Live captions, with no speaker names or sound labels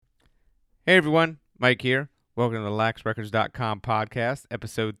Hey everyone, Mike here. Welcome to the LaxRecords.com podcast,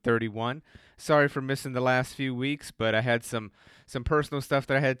 episode 31. Sorry for missing the last few weeks, but I had some personal stuff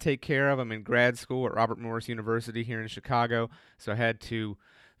that I had to take care of. I'm in grad school at Robert Morris University here in Chicago, so I had to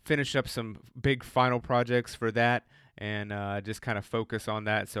finish up some big final projects for that and just kind of focus on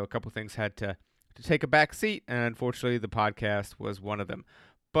that. So a couple things had to take a back seat, and unfortunately, the podcast was one of them.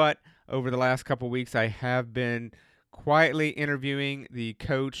 But over the last couple weeks, I have been quietly interviewing the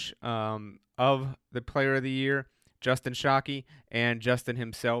coach of the Player of the Year, Justin Shockey, and Justin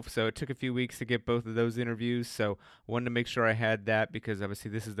himself. So it took a few weeks to get both of those interviews. So I wanted to make sure I had that because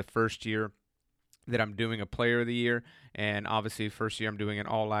obviously this is the first year that I'm doing a Player of the Year, and obviously first year I'm doing an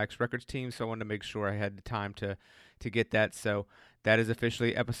All Lax Records team. So I wanted to make sure I had the time to get that. So that is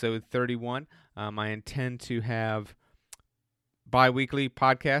officially episode 31. I intend to have bi-weekly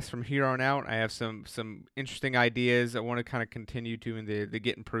podcasts from here on out. I have some interesting ideas. I want to kind of continue doing the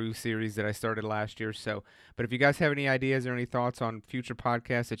Get Improved series that I started last year. So, but if you guys have any ideas or any thoughts on future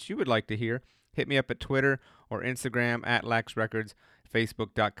podcasts that you would like to hear, hit me up at Twitter or Instagram at Lax Records,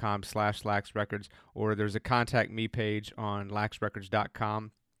 Facebook.com/Lax Records, or there's a contact me page on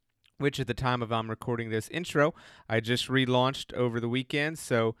LaxRecords.com, which at the time of I'm recording this intro, I just relaunched over the weekend.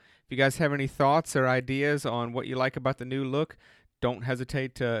 So if you guys have any thoughts or ideas on what you like about the new look, don't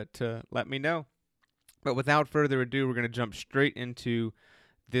hesitate to let me know. But without further ado, we're going to jump straight into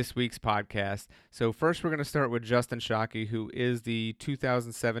this week's podcast. So first, we're going to start with Justin Shockey, who is the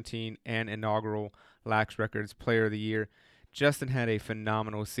 2017 and inaugural Lax Records Player of the Year. Justin had a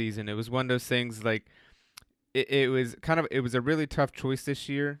phenomenal season. It was one of those things like it was a really tough choice this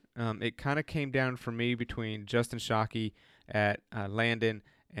year. It kind of came down for me between Justin Shockey at Landon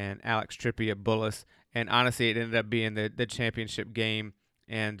and Alex Trippy at Bullis, and honestly, it ended up being the championship game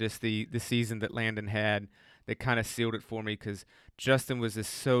and just the season that Landon had that kind of sealed it for me because Justin was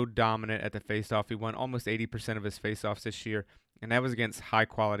just so dominant at the faceoff. He won almost 80% of his faceoffs this year, and that was against high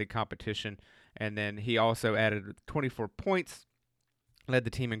quality competition. And then he also added 24 points, led the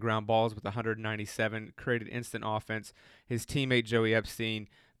team in ground balls with 197, created instant offense. His teammate Joey Epstein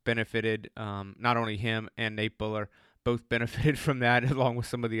benefited, not only him and Nate Buller both benefited from that, along with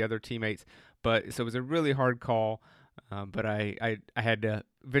some of the other teammates. But so it was a really hard call, but I had to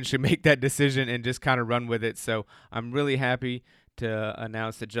eventually make that decision and just kind of run with it. So I'm really happy to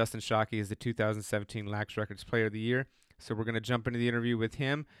announce that Justin Shockey is the 2017 Lax Records Player of the Year. So we're going to jump into the interview with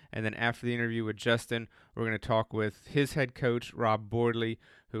him, and then after the interview with Justin, we're going to talk with his head coach, Rob Boardley,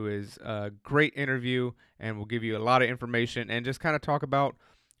 who is a great interview and will give you a lot of information and just kind of talk about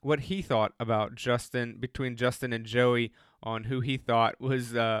what he thought about Justin, between Justin and Joey, on who he thought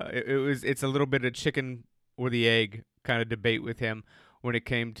was it's a little bit of chicken or the egg kind of debate with him when it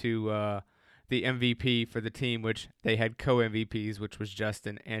came to the MVP for the team, which they had co-MVPs, which was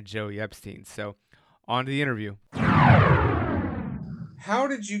Justin and Joey Epstein. So on to the interview. How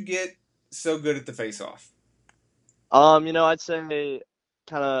did you get so good at the face-off? I'd say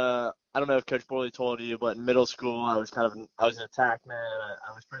kind of, I don't know if Coach Borley told you, but in middle school, I was an attack man.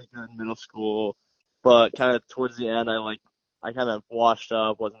 I was pretty good in middle school, but kind of towards the end, I kind of washed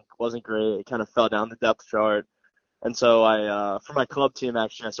up, wasn't great. It kind of fell down the depth chart. And so for my club team,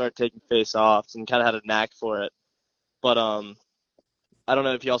 actually, I started taking face-offs and kind of had a knack for it. But, I don't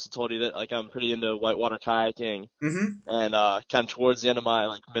know if he also told you that, like, I'm pretty into whitewater kayaking. Mm-hmm. And kind of towards the end of my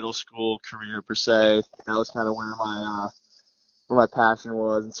like middle school career per se, that was kind of where my passion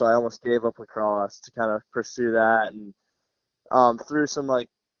was, and so I almost gave up lacrosse to kind of pursue that. And through some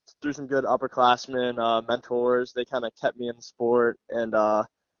good upperclassmen mentors, they kind of kept me in the sport. And I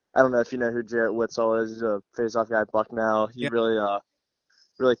don't know if you know who Jarrett Witzel is. He's a face-off guy at Bucknell. He Yeah.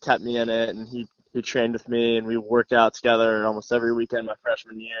 really kept me in it, and he trained with me, and we worked out together almost every weekend my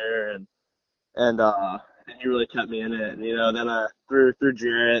freshman year. And he really kept me in it. And then through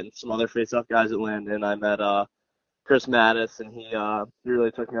Jarrett and some other face-off guys at Landon, I met Chris Mattis, and he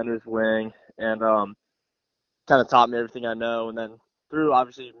really took me under his wing and kind of taught me everything I know. And then through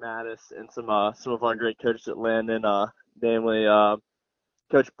obviously Mattis and some of our great coaches at Landon, namely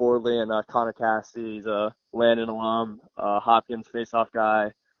Coach Boardley and Connor Cassidy, he's a Landon alum, Hopkins face-off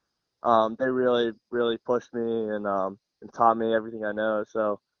guy. They really pushed me and taught me everything I know.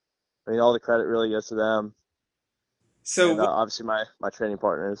 So I mean, all the credit really goes to them, So and obviously my training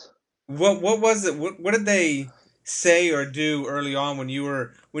partners. what was it? What did they say or do early on when you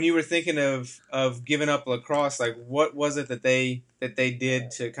were thinking of giving up lacrosse? Like what was it that they did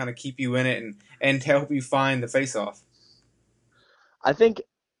to kind of keep you in it and to help you find the face off? I think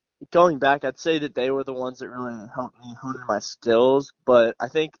going back, I'd say that they were the ones that really helped me hone my skills. But I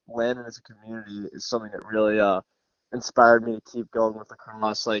think Landon as a community is something that really inspired me to keep going with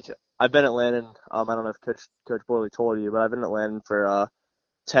lacrosse. Like I've been at Landon. I don't know if Coach Borley told you, but I've been at Landon for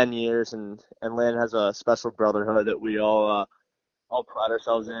 10 years, and Landon has a special brotherhood that we all pride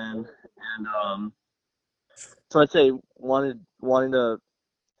ourselves in. And so I'd say wanting to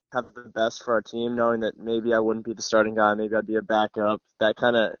have the best for our team, knowing that maybe I wouldn't be the starting guy, maybe I'd be a backup. That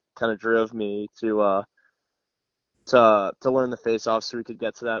kind of drove me to learn the face-off so we could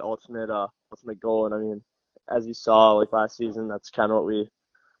get to that ultimate goal. And I mean, as you saw like last season, that's kind of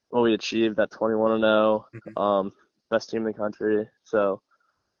what we achieved, that 21-0, Mhm. best team in the country. So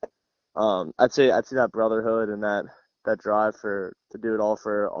I'd say that brotherhood and that drive to do it all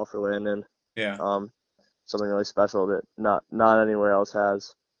for Landon, Yeah. um, something really special that not anywhere else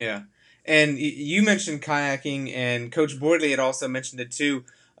has. Yeah, and you mentioned kayaking, and Coach Boardley had also mentioned it too.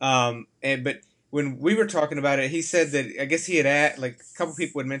 But when we were talking about it, he said that I guess he had like a couple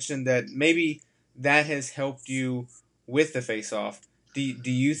people had mentioned that maybe that has helped you with the face off. Do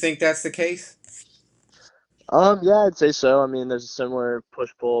you think that's the case? Yeah, I'd say so. I mean, there's a similar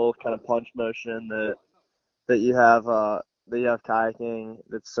push-pull kind of punch motion that you have kayaking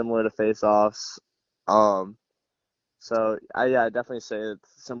that's similar to face-offs. Um, so I definitely say that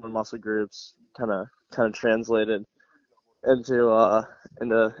similar muscle groups kind of translated into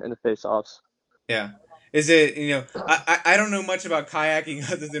face-offs. Yeah. Is it I don't know much about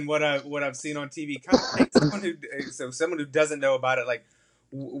kayaking other than what I've seen on TV. Kind of take someone who doesn't know about it, like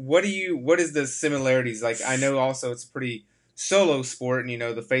what is the similarities? Like I know also it's a pretty solo sport, and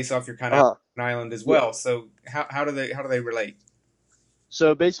the face off you're kind of out Uh, on an island as yeah. well. So how do they relate?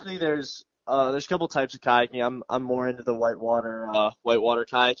 So basically, there's a couple types of kayaking. I'm more into the whitewater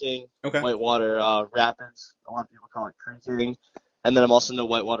kayaking, Okay. whitewater rapids. A lot of people call it creeking, and then I'm also into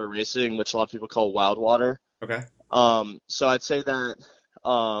whitewater racing, which a lot of people call wild water. Okay. So I'd say that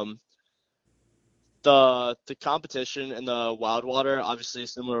um, the competition in the wild water, obviously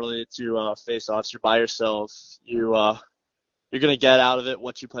similarly to face-offs, you're by yourself. You're gonna get out of it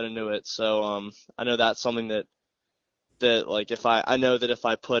what you put into it. So I know that's something that like if I know that if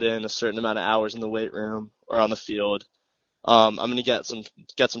I put in a certain amount of hours in the weight room or on the field, I'm gonna get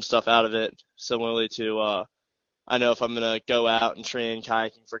some stuff out of it. Similarly to I know if I'm gonna go out and train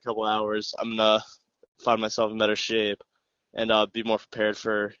kayaking for a couple hours, I'm gonna find myself in better shape and be more prepared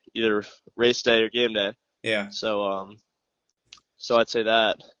for either race day or game day. Yeah. So so I'd say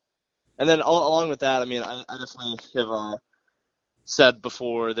that. And then along with that, I mean, I definitely have said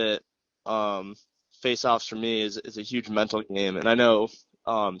before that um, face-offs for me is a huge mental game, and I know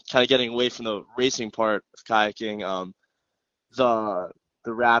kind of getting away from the racing part of kayaking, the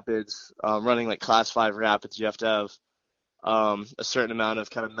the rapids, running like class 5 rapids, you have to have a certain amount of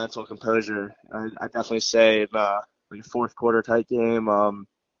kind of mental composure. I definitely say in like a fourth quarter type game,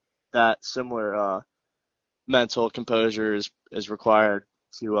 that similar mental composure is required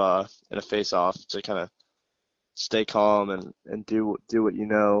to in a face-off to kind of stay calm and do what you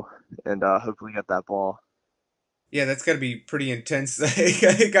know and hopefully get that ball. Yeah, that's got to be pretty intense.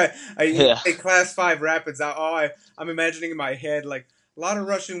 You Yeah, say class 5 rapids. I'm imagining in my head like a lot of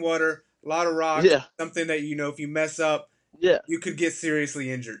rushing water, a lot of rocks, yeah, something that if you mess up, yeah, you could get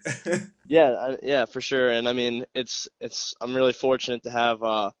seriously injured. yeah, for sure. And I mean, it's I'm really fortunate to have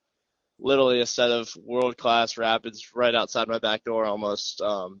literally a set of world class rapids right outside my back door almost.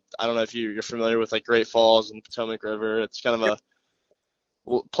 I don't know if you're familiar with like Great Falls and Potomac River. It's kind of Yep.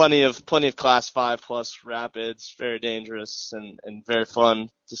 a plenty of class 5 plus rapids, very dangerous and very fun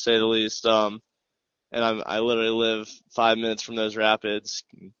to say the least. And I literally live 5 minutes from those rapids.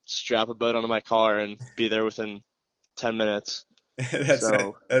 Strap a boat onto my car and be there within 10 minutes. that's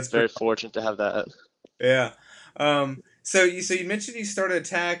So that's very pretty. fortunate to have that. Yeah. So you mentioned you started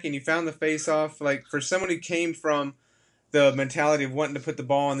attack and you found the face off. Like for someone who came from the mentality of wanting to put the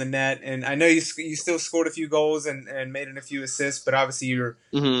ball in the net, and I know you still scored a few goals and made in a few assists, but obviously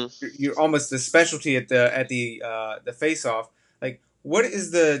Hmm. you're almost the specialty at the face off. Like, what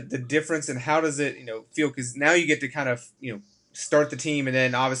is the difference, and how does it feel? Because now you get to kind of start the team, and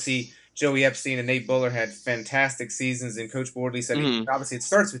then obviously Joey Epstein and Nate Buller had fantastic seasons, and Coach Boardley said Hmm. obviously it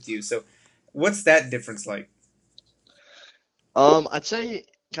starts with you. So, what's that difference like? I'd say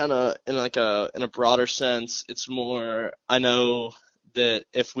kind of in a broader sense, it's more. I know that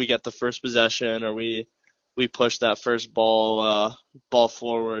if we get the first possession or we push that first ball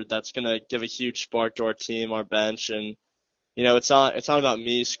forward, that's gonna give a huge spark to our team, our bench, and it's not about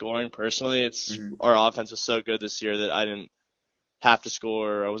me scoring personally. It's Hmm. our offense was so good this year that I didn't have to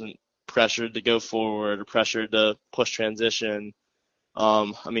score. I wasn't pressured to go forward or pressured to push transition.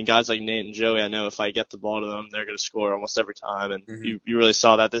 I mean, guys like Nate and Joey, I know if I get the ball to them, they're going to score almost every time, and Hmm. you really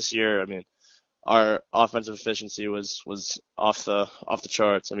saw that this year. I mean, our offensive efficiency was off the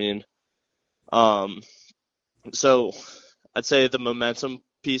charts. I mean, um, so I'd say the momentum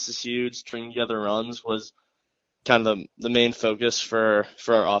piece is huge. Stringing together runs was kind of the main focus for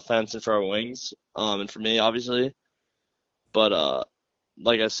our offense and for our wings, and for me obviously. But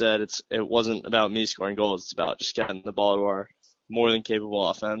like I said, it wasn't about me scoring goals. It's about just getting the ball to our more than capable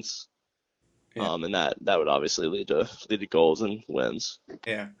offense, Yeah. and that would obviously lead to goals and wins.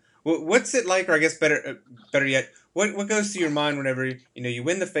 Yeah. What's it like, or I guess better yet, what goes through your mind whenever you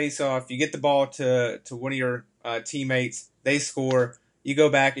win the face-off, you get the ball to one of your teammates, they score, you go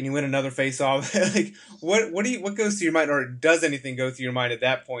back and you win another face-off. Like what goes through your mind, or does anything go through your mind at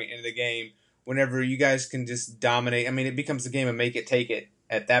that point in the game whenever you guys can just dominate? I mean, it becomes a game of make it take it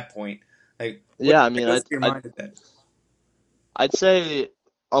at that point. Like Yeah, I what mean, goes through your mind at that? I'd say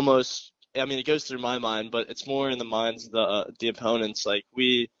almost. I mean, it goes through my mind, but it's more in the minds of the opponents. Like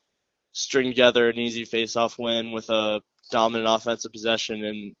we string together an easy face-off win with a dominant offensive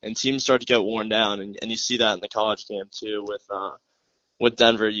possession, and teams start to get worn down, and you see that in the college game too with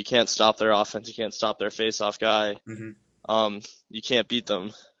Denver. You can't stop their offense, you can't stop their face-off guy. Hmm. You can't beat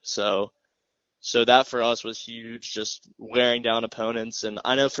them. So that for us was huge, just wearing down opponents. And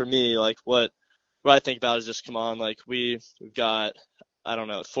I know for me, like what I think about is just come on, like we've got, I don't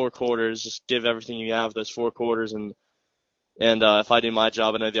know, 4 quarters. Just give everything you have those 4 quarters, and if I do my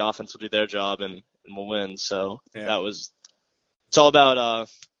job, I know the offense will do their job, and we'll win. So Yeah. that was it's all about.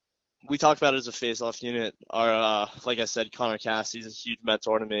 We talked about it as a face-off unit. Our like I said, Connor Cassidy's a huge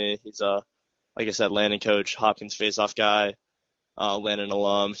mentor to me. He's a like I said, Landon coach, Hopkins face-off guy, Landon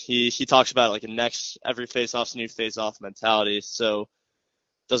alum. He talks about it like a next every face-off's new face-off mentality. So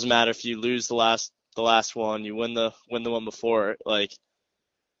doesn't matter if you lose the last one, you win the one before. Like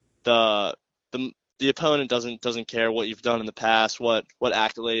the the opponent doesn't care what you've done in the past, what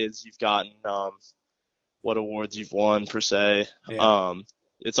accolades you've gotten, what awards you've won per se. Yeah.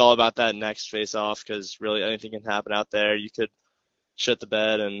 It's all about that next face off because really anything can happen out there. You could shit the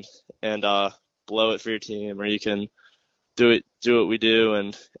bed and blow it for your team, or you can do what we do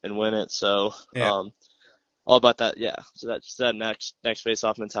and win it. So Yeah. all about that, yeah. So that's that next face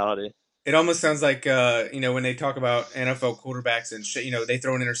off mentality. It almost sounds like when they talk about NFL quarterbacks and they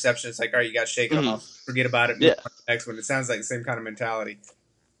throw an interception. It's like, all right, you got to shake it Mhm. off, forget about it, move Yeah, on to the next one. It sounds like the same kind of mentality.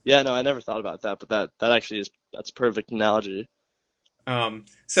 yeah. No, I never thought about that, but that actually that's a perfect analogy.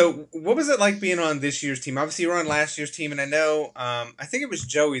 So what was it like being on this year's team? Obviously, you were on last year's team, and I know, I think it was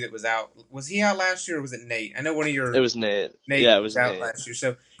Joey that was out. Was he out last year, or was it Nate? I know one of It your was Nate. Nate Yeah, it was was out Nate. last year.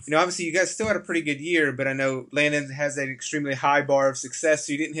 So obviously, you guys still had a pretty good year, but I know Landon has that extremely high bar of success,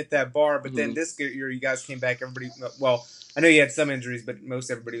 so you didn't hit that bar. But then Mhm. this year, you guys came back. Everybody, well, I know you had some injuries, but most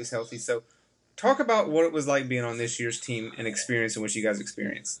everybody was healthy. So talk about what it was like being on this year's team and experience in what you guys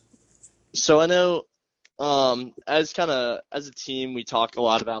experienced. So I know, as a team, we talk a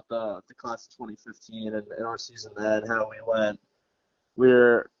lot about the class of 2015 and our season then, how we went.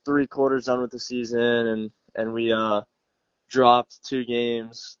 We're 3 quarters done with the season, and we dropped 2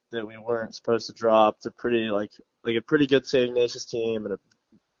 games that we weren't supposed to drop to pretty like a pretty good St. Ignatius team and a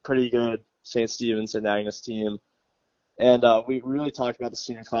pretty good St. Stephen St. Agnes team. And we really talked about the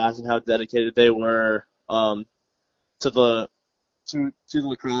senior class and how dedicated they were to the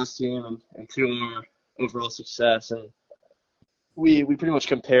lacrosse team and to our overall success. And we pretty much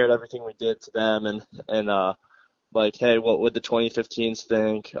compared everything we did to them and like, hey, what would the 2015s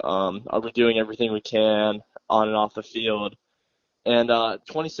think? Are we doing everything we can on and off the field? And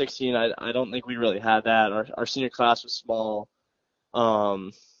 2016, I don't think we really had that. Our senior class was small,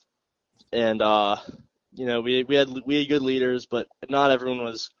 um, and we had good leaders, but not everyone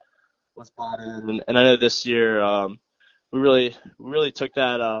was bought in. And I know this year we really took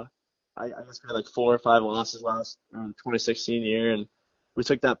that. I guess we had like 4 or 5 losses last 2016 year, and we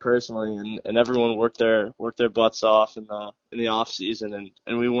took that personally, and everyone worked their butts off in the off season,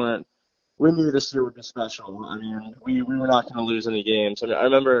 and we knew this year would be special. I mean, we were not going to lose any games. I mean, I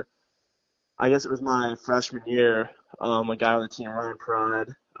remember, I guess it was my freshman year, a guy on the team, Ryan Pride,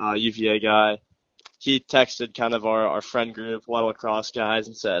 UVA guy. He texted kind of our friend group, a lot of lacrosse guys,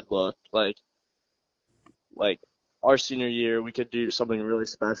 and said, look, like our senior year, we could do something really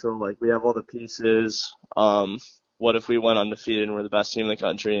special. Like we have all the pieces. What if we went undefeated and we're the best team in the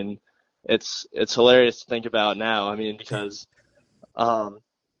country? And it's hilarious to think about now. I mean, because um,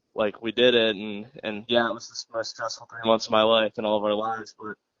 like we did it, and yeah, it was the most stressful 3 months of my life and all of our lives,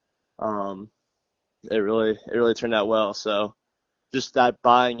 but it really turned out well. So just that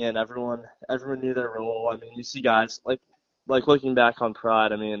buying in, everyone knew their role. I mean, you see guys like looking back on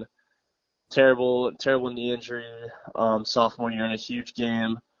Pride. I mean, terrible knee injury, sophomore year in a huge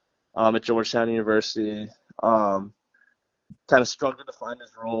game. at Georgetown University. Um, Kind of struggled to find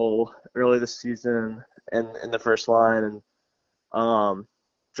his role early this season in the first line, and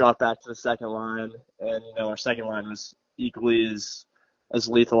dropped back to the second line. And our second line was equally as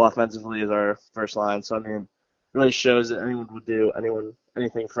lethal offensively as our first line. So I mean, really shows that anyone would do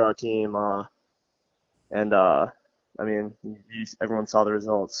anything for our team. And I mean, everyone saw the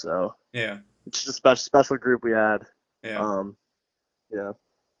results. So Yeah. it's just a special group we had. Yeah. Yeah.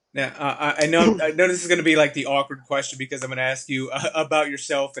 Now, I know this is going to be like the awkward question because I'm going to ask you about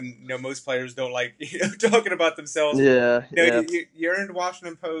yourself, and most players don't like talking about themselves. Yeah. Yeah. You earned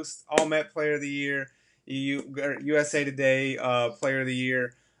Washington Post All Met Player of the Year, USA Today Player of the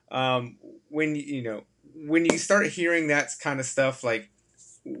Year. When when you start hearing that kind of stuff, what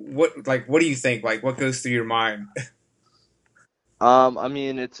do you think? Like, what goes through your mind? I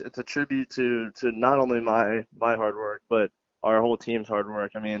mean, it's a tribute to not only my hard work, but our whole team's hard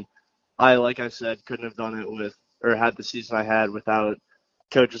work. I mean, like I said, couldn't have done it or had the season I had without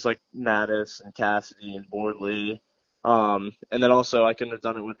coaches like Mattis and Cassidy and Bordley. And then also I couldn't have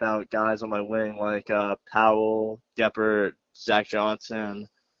done it without guys on my wing like Powell, Geppert, Zach Johnson,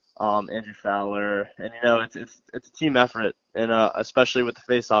 Andrew Fowler, and it's a team effort, and especially with the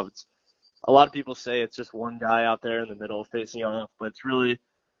faceoff, a lot of people say it's just one guy out there in the middle facing off, but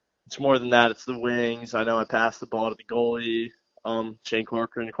it's more than that. It's the wings. I know I passed the ball to the goalie, Shane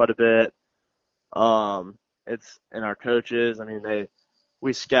Corcoran, quite a bit. It's and our coaches. I mean,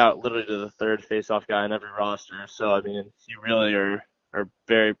 we scout literally to the third face-off guy in every roster. So I mean, you really are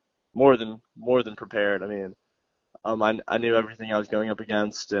very more than prepared. I mean, I knew everything I was going up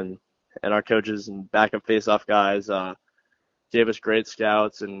against, and our coaches and backup face-off guys gave us great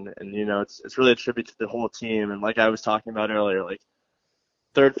scouts, and it's really a tribute to the whole team. And like I was talking about earlier, like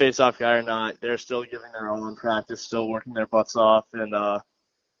third face-off guy or not, they're still giving their all in practice, still working their butts off, and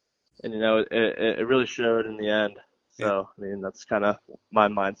it really showed in the end. So I mean, that's kind of my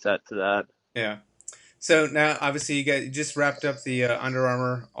mindset to that. Yeah. So now, obviously, you just wrapped up the Under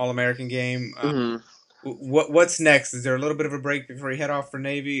Armour All-American game. Mm-hmm. What's next? Is there a little bit of a break before you head off for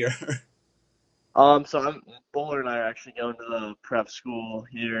Navy, or? So Bowler and I are actually going to the prep school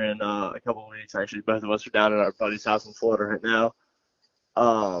here in a couple of weeks. Actually, both of us are down at our buddy's house in Florida right now.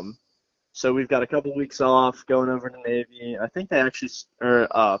 So we've got a couple weeks off going over to Navy. I think they actually,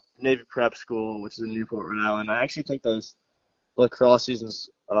 Navy prep school, which is in Newport, Rhode Island. I actually think those lacrosse seasons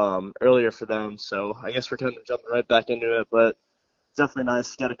earlier for them. So I guess we're kind of jumping right back into it. But it's definitely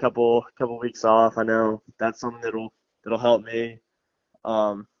nice to get a couple weeks off. I know that's something that'll help me.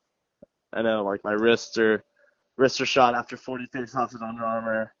 I know like my wrists are shot after 40 face-offs at Under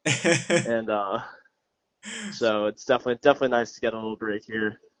Armour, and so it's definitely nice to get a little break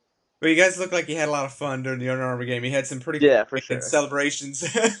here. Well, you guys look like you had a lot of fun during the Under Armour game. You had some pretty For sure. celebrations.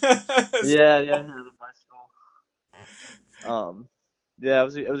 Yeah, at my school. Yeah,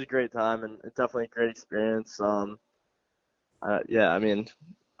 it was a great time, and it's definitely a great experience. Yeah, I mean,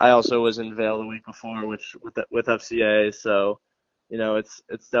 I also was in Vail the week before, which with FCA, so it's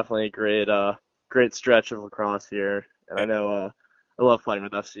definitely a great stretch of lacrosse here, and I know I love playing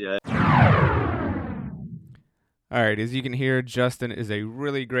with FCA. All right, as you can hear, Justin is a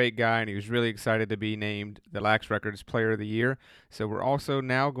really great guy, and he was really excited to be named the Lax Records Player of the Year. So we're also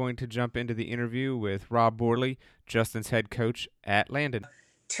now going to jump into the interview with Rob Bordley, Justin's head coach at Landon.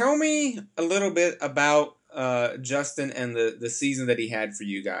 Tell me a little bit about Justin and the season that he had for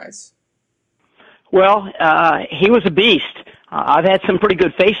you guys. Well, he was a beast. I've had some pretty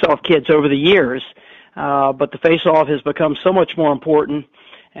good face-off kids over the years, but the face-off has become so much more important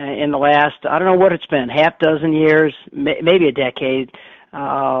in the last, I don't know what it's been, half dozen years, maybe a decade.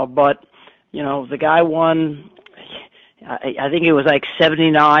 But, the guy won, I think it was like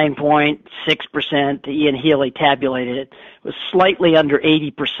 79.6%. Ian Healy tabulated it. It was slightly under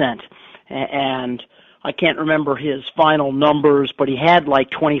 80%. And I can't remember his final numbers, but he had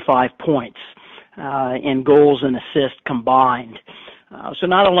like 25 points in goals and assists combined. So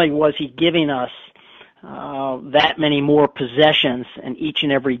not only was he giving us that many more possessions in each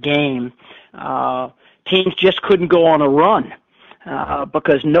and every game, teams just couldn't go on a run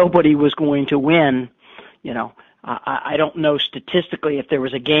because nobody was going to win. I don't know statistically if there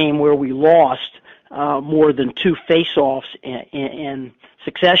was a game where we lost more than two face-offs in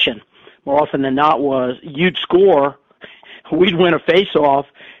succession. More often than not was you'd score, we'd win a face-off,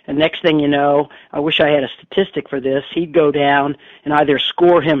 and next thing you know, I wish I had a statistic for this, he'd go down and either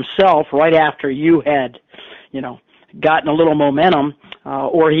score himself right after you had, gotten a little momentum,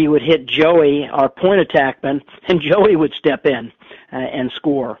 or he would hit Joey, our point attackman, and Joey would step in and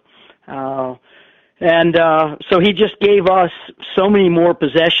score. And so he just gave us so many more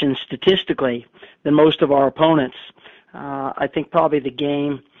possessions statistically than most of our opponents. I think probably the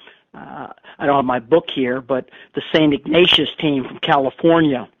game, I don't have my book here, but the St. Ignatius team from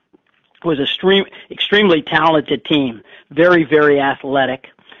California was an extremely talented team, very, very athletic,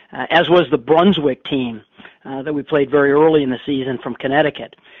 as was the Brunswick team that we played very early in the season from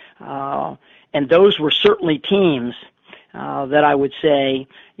Connecticut. And those were certainly teams that I would say,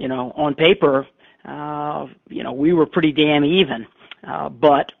 on paper, we were pretty damn even.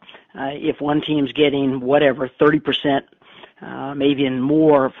 But if one team's getting 30%, maybe in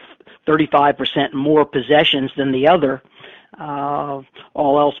more, 35% more possessions than the other, all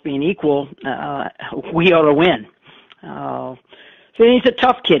else being equal, we ought to win. So he's a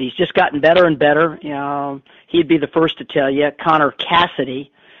tough kid. He's just gotten better and better. He'd be the first to tell you. Connor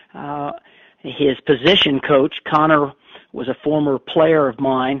Cassidy, his position coach, Connor was a former player of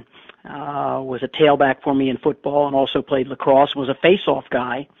mine, was a tailback for me in football and also played lacrosse, was a face-off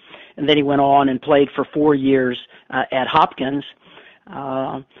guy. And then he went on and played for 4 years at Hopkins.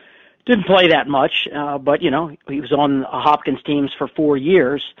 Didn't play that much, but, he was on Hopkins teams for 4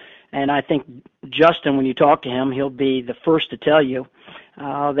 years. And I think Justin, when you talk to him, he'll be the first to tell you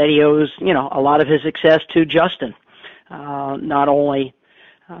that he owes, a lot of his success to Justin. Not only,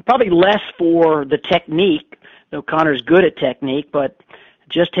 probably less for the technique, though Connor's good at technique, but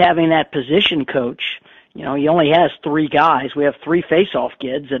just having that position coach. He only has 3 guys. We have 3 face-off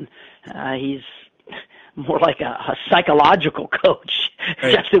kids, and he's more like a psychological coach.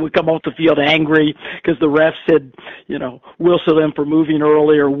 Right. Justin would come off the field angry because the refs had, whistled him for moving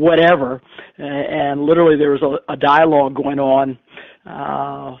early or whatever. And literally there was a dialogue going on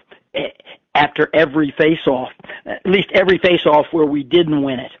after every face-off, at least every face-off where we didn't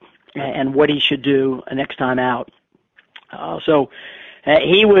win it, and what he should do next time out. So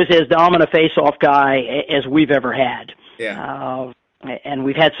he was as dominant a face-off guy as we've ever had. Yeah. And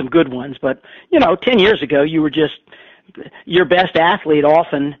we've had some good ones, but 10 years ago, you were just your best athlete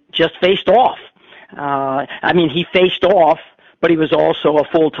often just faced off. He faced off, but he was also a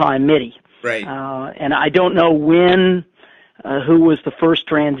full-time midi. Right. And I don't know who was the first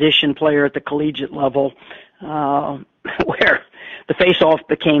transition player at the collegiate level, where the face-off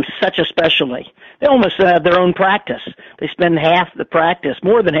became such a specialty. They almost have their own practice. They spend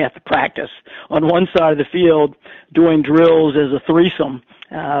more than half the practice, on one side of the field doing drills as a threesome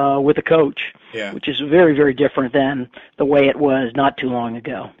with a coach, which is very, very different than the way it was not too long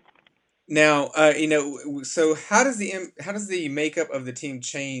ago. Now, so how does the makeup of the team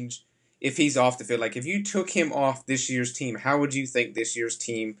change if he's off the field? Like, if you took him off this year's team, how would you think this year's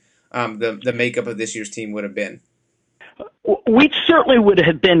team, the makeup of this year's team would have been? We certainly would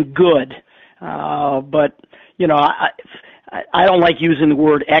have been good, but I don't like using the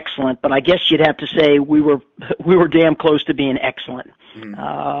word excellent, but I guess you'd have to say we were damn close to being excellent.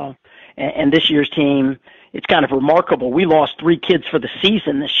 Mm. And this year's team, it's kind of remarkable. We lost 3 kids for the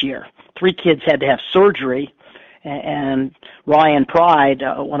season this year. 3 kids had to have surgery, and Ryan Pride,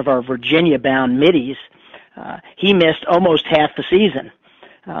 one of our Virginia-bound middies, he missed almost half the season.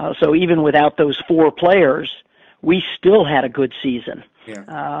 So even without those 4 players, we still had a good season.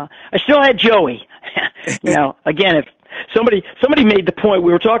 Yeah. I still had Joey. Again, if somebody made the point,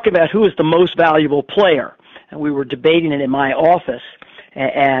 we were talking about who is the most valuable player, and we were debating it in my office,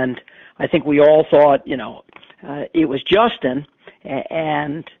 and I think we all thought, it was Justin,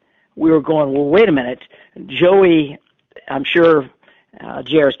 and we were going, well, wait a minute, Joey, I'm sure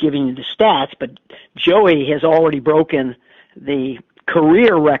Jared's giving you the stats, but Joey has already broken the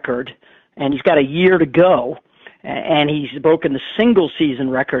career record, and he's got a year to go. And he's broken the single season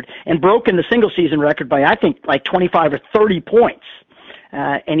record by, I think, like 25 or 30 points.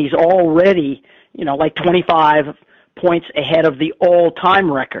 And he's already, like 25 points ahead of the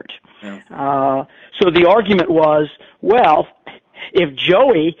all-time record. Yeah. So the argument was, well, if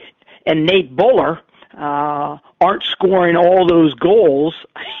Joey and Nate Buller aren't scoring all those goals,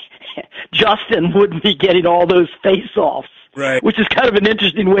 Justin wouldn't be getting all those face-offs. Right. Which is kind of an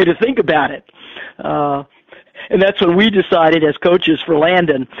interesting way to think about it. And that's when we decided as coaches for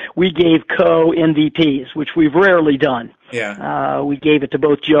Landon, we gave co-MVPs, which we've rarely done. Yeah. We gave it to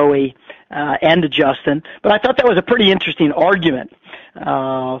both Joey and to Justin. But I thought that was a pretty interesting argument.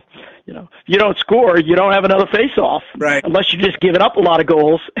 If you don't score, you don't have another face-off. Right. Unless you're just giving up a lot of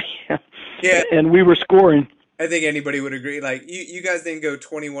goals. Yeah. And we were scoring. I think anybody would agree. Like, you guys didn't go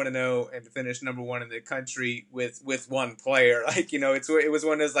 21-0 and finish number 1 in the country with one player. Like, it was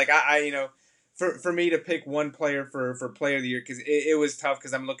one of those, like, for me to pick one player for player of the year, because it was tough,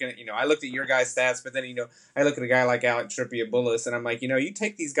 because I'm looking at, I looked at your guys' stats, but then, I look at a guy like Alec Trippier-Bullis, and I'm like, you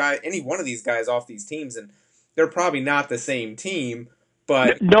take these guys, any one of these guys off these teams, and they're probably not the same team,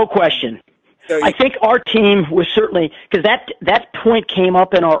 but... No question. So I think our team was certainly, because that point came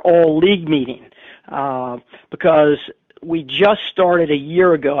up in our all-league meeting, because we just started a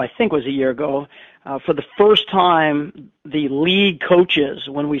year ago, I think it was a year ago, for the first time, the league coaches,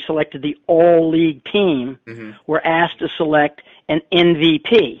 when we selected the all-league team, were asked to select an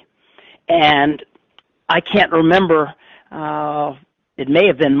MVP. And I can't remember, it may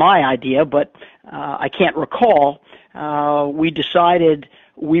have been my idea, but I can't recall. We decided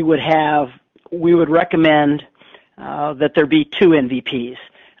we would recommend that there be two MVPs,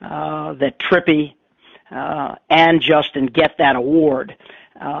 that Trippy and Justin get that award.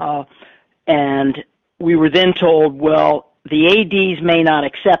 And we were then told, well, the ADs may not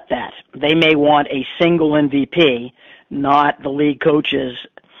accept that. They may want a single MVP, not the league coaches.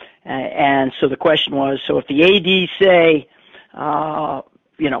 And so the question was, so if the ADs say,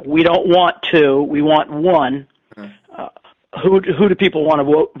 we don't want two, we want one, who do people want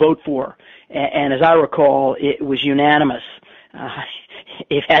to vote for? And as I recall, it was unanimous.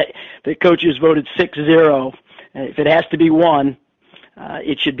 The coaches voted 6-0. If it has to be one,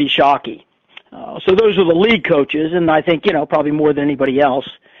 it should be Shockey. So those are the league coaches, and I think, probably more than anybody else,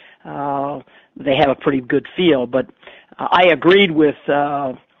 they have a pretty good feel. But I agreed with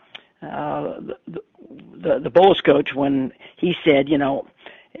the Bullis coach when he said,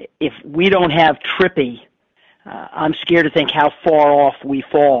 if we don't have Trippy, I'm scared to think how far off we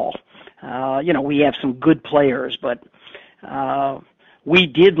fall. We have some good players, but we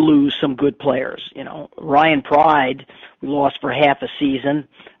did lose some good players. Ryan Pride, we lost for half a season.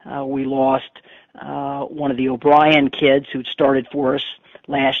 We lost one of the O'Brien kids who'd started for us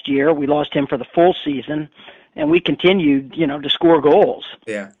last year. We lost him for the full season, and we continued, to score goals.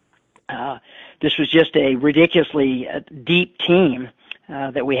 Yeah. This was just a ridiculously deep team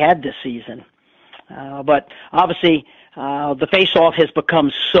that we had this season. But obviously, the face-off has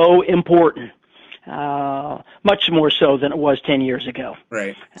become so important, much more so than it was 10 years ago.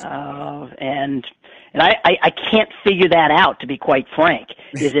 Right. And I can't figure that out, to be quite frank.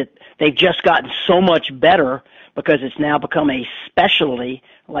 Is it they've just gotten so much better because it's now become a specialty,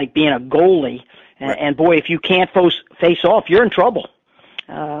 like being a goalie. Right. And boy, if you can't face off, you're in trouble.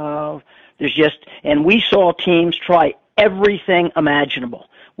 And we saw teams try everything imaginable.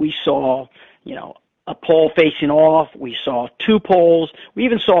 We saw, a pole facing off. We saw two poles. We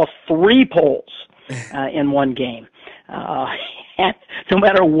even saw three poles in one game. And no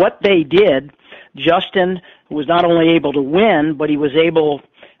matter what they did, Justin was not only able to win, but he was able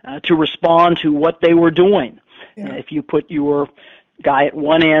to respond to what they were doing. Yeah. If you put your guy at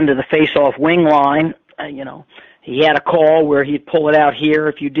one end of the face-off wing line, he had a call where he'd pull it out here.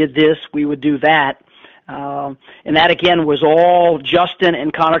 If you did this, we would do that. And that, again, was all Justin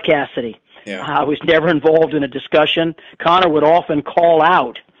and Connor Cassidy. Yeah. I was never involved in a discussion. Connor would often call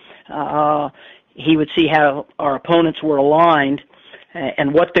out. He would see how our opponents were aligned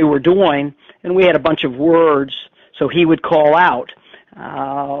and what they were doing, and we had a bunch of words, so he would call out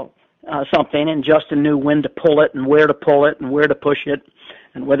something, and Justin knew when to pull it and where to pull it and where to push it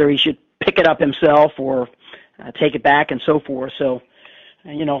and whether he should pick it up himself or take it back and so forth. So,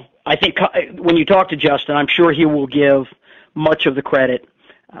 I think when you talk to Justin, I'm sure he will give much of the credit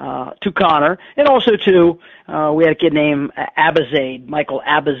to Connor, and also to, we had a kid named Abazade, Michael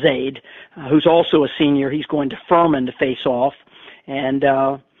Abazade, who's also a senior. He's going to Furman to face off. And,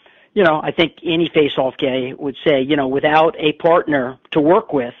 I think any face-off guy would say, without a partner to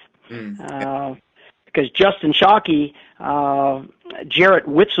work with, because Justin Shockey, Jarrett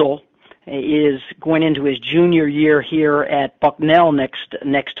Witzel is going into his junior year here at Bucknell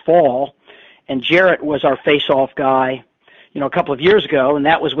next fall, and Jarrett was our face-off guy, a couple of years ago, and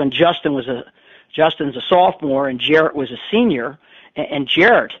that was when Justin's a sophomore and Jarrett was a senior, and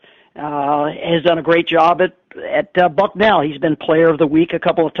Jarrett has done a great job at Bucknell. He's been player of the week a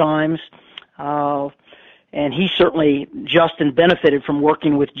couple of times, and Justin benefited from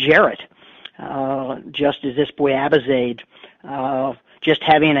working with Jarrett, just as this boy Abazade, just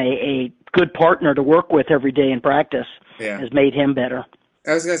having a good partner to work with every day in practice has made him better.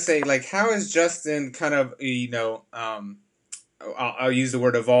 I was going to say, how has Justin kind of, I'll use the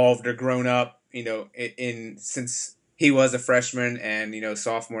word evolved or grown up, since he was a freshman and,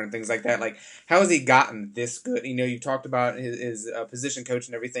 sophomore and things like that. How has he gotten this good? You talked about his position coach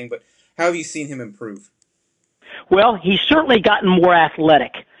and everything, but how have you seen him improve? Well, he's certainly gotten more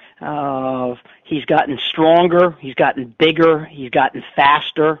athletic. He's gotten stronger. He's gotten bigger. He's gotten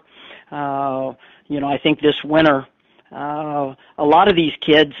faster. I think this winter, a lot of these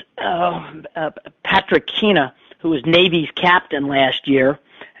kids, Patrick Keena, who was Navy's captain last year,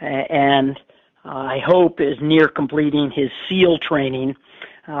 and I hope is near completing his SEAL training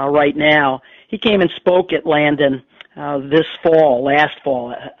right now. He came and spoke at Landon last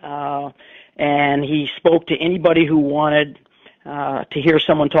fall, and he spoke to anybody who wanted to hear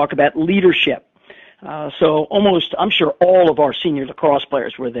someone talk about leadership. So I'm sure all of our senior lacrosse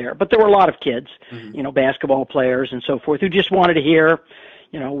players were there, but there were a lot of kids, basketball players and so forth, who just wanted to hear,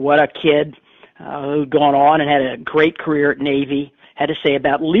 what a kid who'd gone on and had a great career at Navy had to say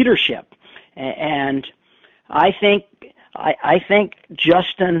about leadership. And I think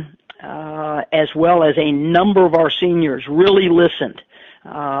Justin, as well as a number of our seniors, really listened.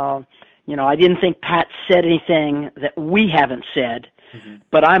 I didn't think Pat said anything that we haven't said,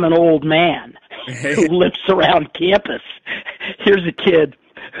 but I'm an old man who lives around campus. Here's a kid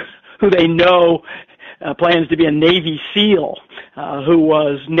who they know plans to be a Navy SEAL, who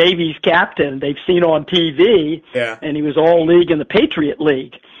was Navy's captain. They've seen on TV, and he was All-League in the Patriot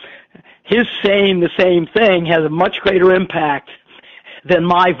League. His saying the same thing has a much greater impact than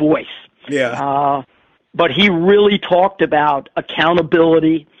my voice. But he really talked about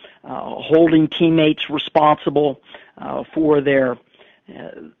accountability, holding teammates responsible for their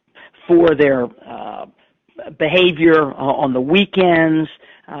behavior on the weekends,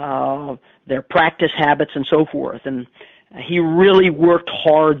 their practice habits, and so forth. And he really worked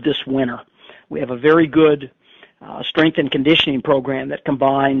hard this winter. We have a very good strength and conditioning program that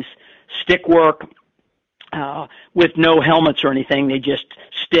combines stick work with no helmets or anything. They just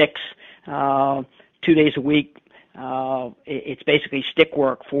sticks 2 days a week. It's basically stick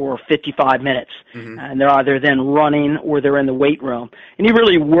work for 55 minutes, and they're either then running or they're in the weight room. And he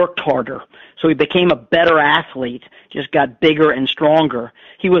really worked harder, so he became a better athlete, just got bigger and stronger.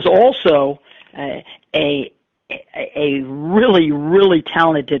 He was also a really, really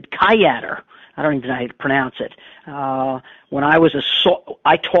talented kayaker. I don't even know how to pronounce it. When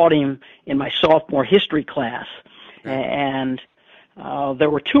I taught him in my sophomore history class, and there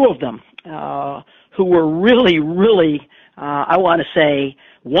were two of them who were really, really, I want to say,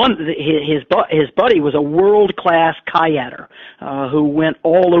 his buddy was a world-class kayaker who went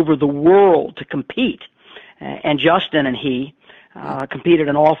all over the world to compete, and Justin and he competed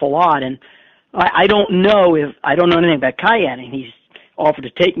an awful lot. And I don't know anything about kayaking. He's offered to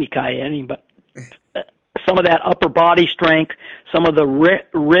take me kayaking, but some of that upper body strength, some of the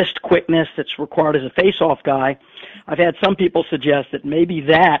wrist quickness that's required as a face-off guy, I've had some people suggest that maybe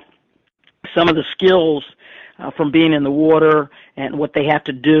some of the skills from being in the water and what they have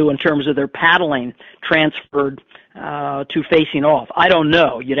to do in terms of their paddling transferred to facing off. I don't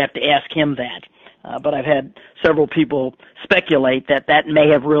know. You'd have to ask him that. But I've had several people speculate that may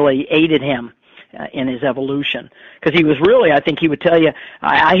have really aided him in his evolution, because he was really, I think he would tell you,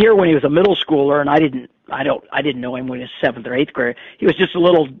 I hear when he was a middle schooler, and I didn't know him when he was 7th or 8th grade. He was just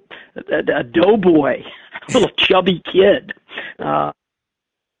a doughboy, a little chubby kid. So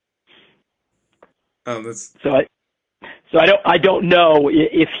I don't know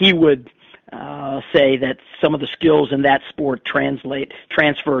if he would say that some of the skills in that sport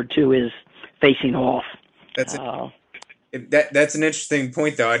transferred to his facing off. That's an interesting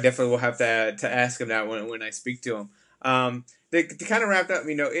point, though. I definitely will have to ask him that when I speak to him. To kind of wrap up,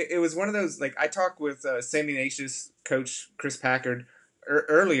 it was one of those, like, I talked with St. Ignatius coach Chris Packard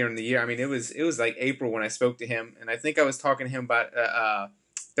earlier in the year. I mean, it was like April when I spoke to him, and I think I was talking to him about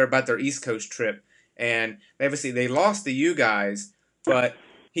their East Coast trip. And they lost to you guys, but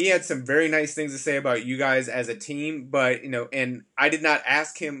he had some very nice things to say about you guys as a team. But, and I did not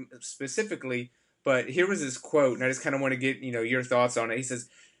ask him specifically, but here was his quote, and I just kind of want to get, your thoughts on it. He says,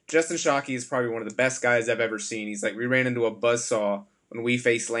 Justin Shockey is probably one of the best guys I've ever seen. He's like, we ran into a buzzsaw when we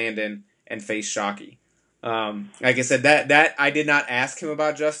faced Landon and faced Shockey. Like I said, that I did not ask him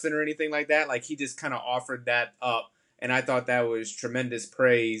about Justin or anything like that. Like, he just kind of offered that up, and I thought that was tremendous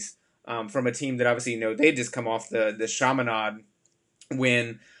praise from a team that obviously, they just come off the Chaminade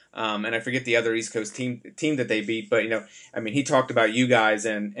win, and I forget the other East Coast team that they beat, but he talked about you guys,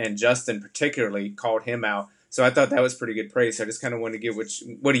 and Justin particularly called him out. So I thought that was pretty good praise. So I just kind of wanted to get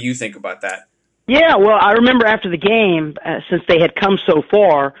what do you think about that? Yeah, well, I remember after the game, since they had come so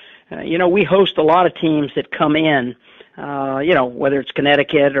far, we host a lot of teams that come in, whether it's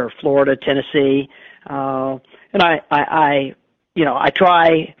Connecticut or Florida, Tennessee, and I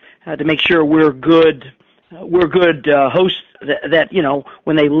try to make sure we're good hosts that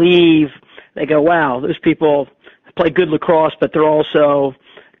when they leave, they go, wow, those people play good lacrosse, but they're also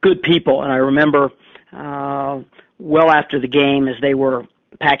good people. And I remember well after the game, as they were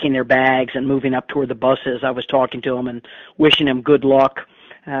packing their bags and moving up toward the buses, I was talking to them and wishing them good luck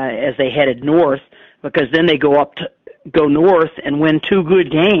as they headed north, because then they go north and win 2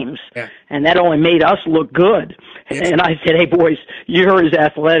 good games, and that only made us look good. Yes. And I said, hey, boys, you're as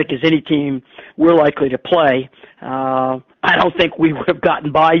athletic as any team we're likely to play. I don't think we would have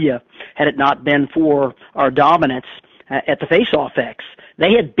gotten by you had it not been for our dominance at the face-off X.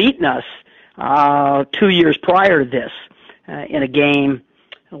 They had beaten us 2 years prior to this in a game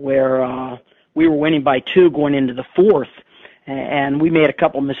where we were winning by 2 going into the fourth, and we made a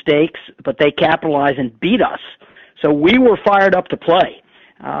couple mistakes, but they capitalized and beat us. So we were fired up to play,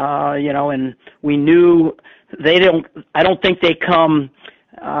 and we knew I don't think they come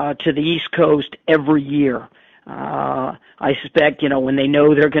to the East Coast every year. I suspect, when they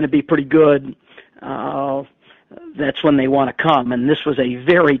know they're going to be pretty good, that's when they want to come. And this was a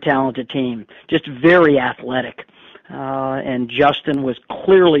very talented team, just very athletic. And Justin was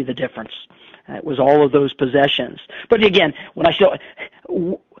clearly the difference. It was all of those possessions. But again,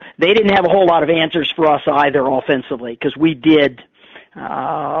 they didn't have a whole lot of answers for us either offensively, because we did,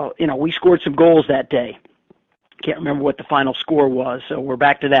 we scored some goals that day. Can't remember what the final score was, so we're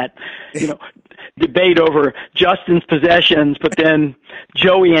back to that, debate over Justin's possessions, but then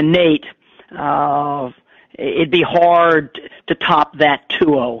Joey and Nate, it'd be hard to top that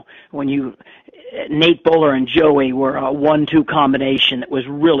 2-0 when Nate Buller and Joey were a 1-2 combination that was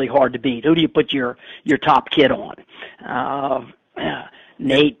really hard to beat. Who do you put your top kid on?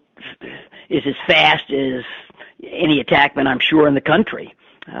 Nate is as fast as any attackman, I'm sure, in the country,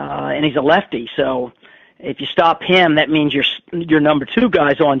 and he's a lefty, so if you stop him, that means your number 2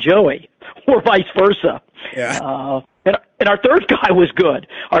 guy's on Joey, or vice versa. Yeah. And our third guy was good.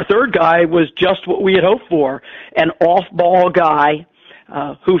 Our third guy was just what we had hoped for, an off-ball guy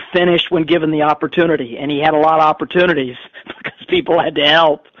who finished when given the opportunity. And he had a lot of opportunities because people had to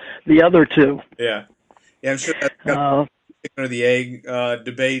help the other 2. Yeah. Yeah, I'm sure that's got chicken or the egg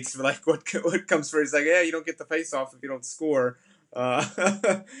debates, like what comes first. Like, you don't get the face-off if you don't score.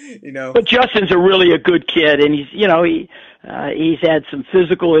 But Justin's a good kid, and he's had some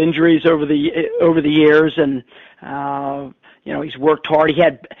physical injuries over the years, and he's worked hard. He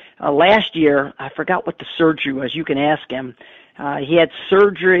had last year, I forgot what the surgery was. You can ask him. He had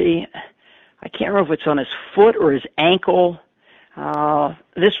surgery. I can't remember if it's on his foot or his ankle.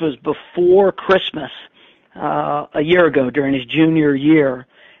 This was before Christmas a year ago during his junior year,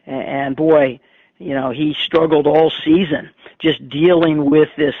 and boy, he struggled all season just dealing with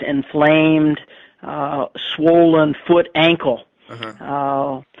this inflamed, swollen foot ankle.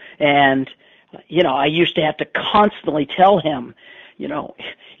 Uh-huh. And I used to have to constantly tell him,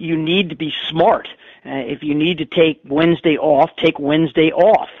 you need to be smart. If you need to take Wednesday off, take Wednesday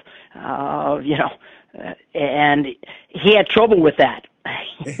off. And he had trouble with that.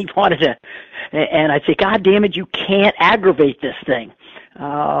 He wanted to, and I'd say, God damn it, you can't aggravate this thing.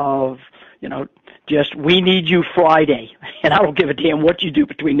 Just, we need you Friday, and I don't give a damn what you do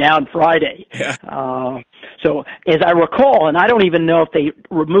between now and Friday. Yeah. So as I recall, and I don't even know if they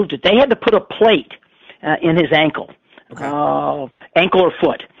removed it, they had to put a plate in his ankle, ankle or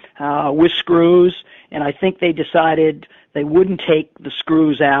foot, with screws, and I think they decided they wouldn't take the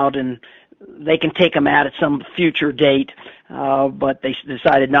screws out, and they can take them out at some future date, but they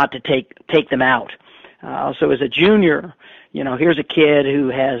decided not to take them out. So as a junior, here's a kid who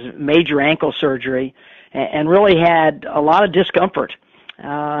has major ankle surgery and really had a lot of discomfort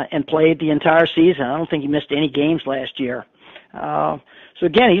and played the entire season. I don't think he missed any games last year. So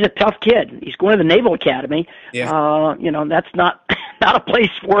again, he's a tough kid. He's going to the Naval Academy. Yeah. That's not a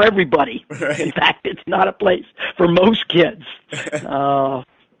place for everybody. Right. In fact, it's not a place for most kids.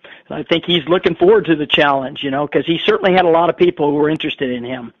 I think he's looking forward to the challenge, because he certainly had a lot of people who were interested in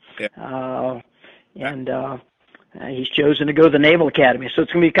him. Yeah. He's chosen to go to the Naval Academy. So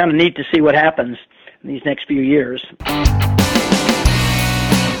it's going to be kind of neat to see what happens in these next few years.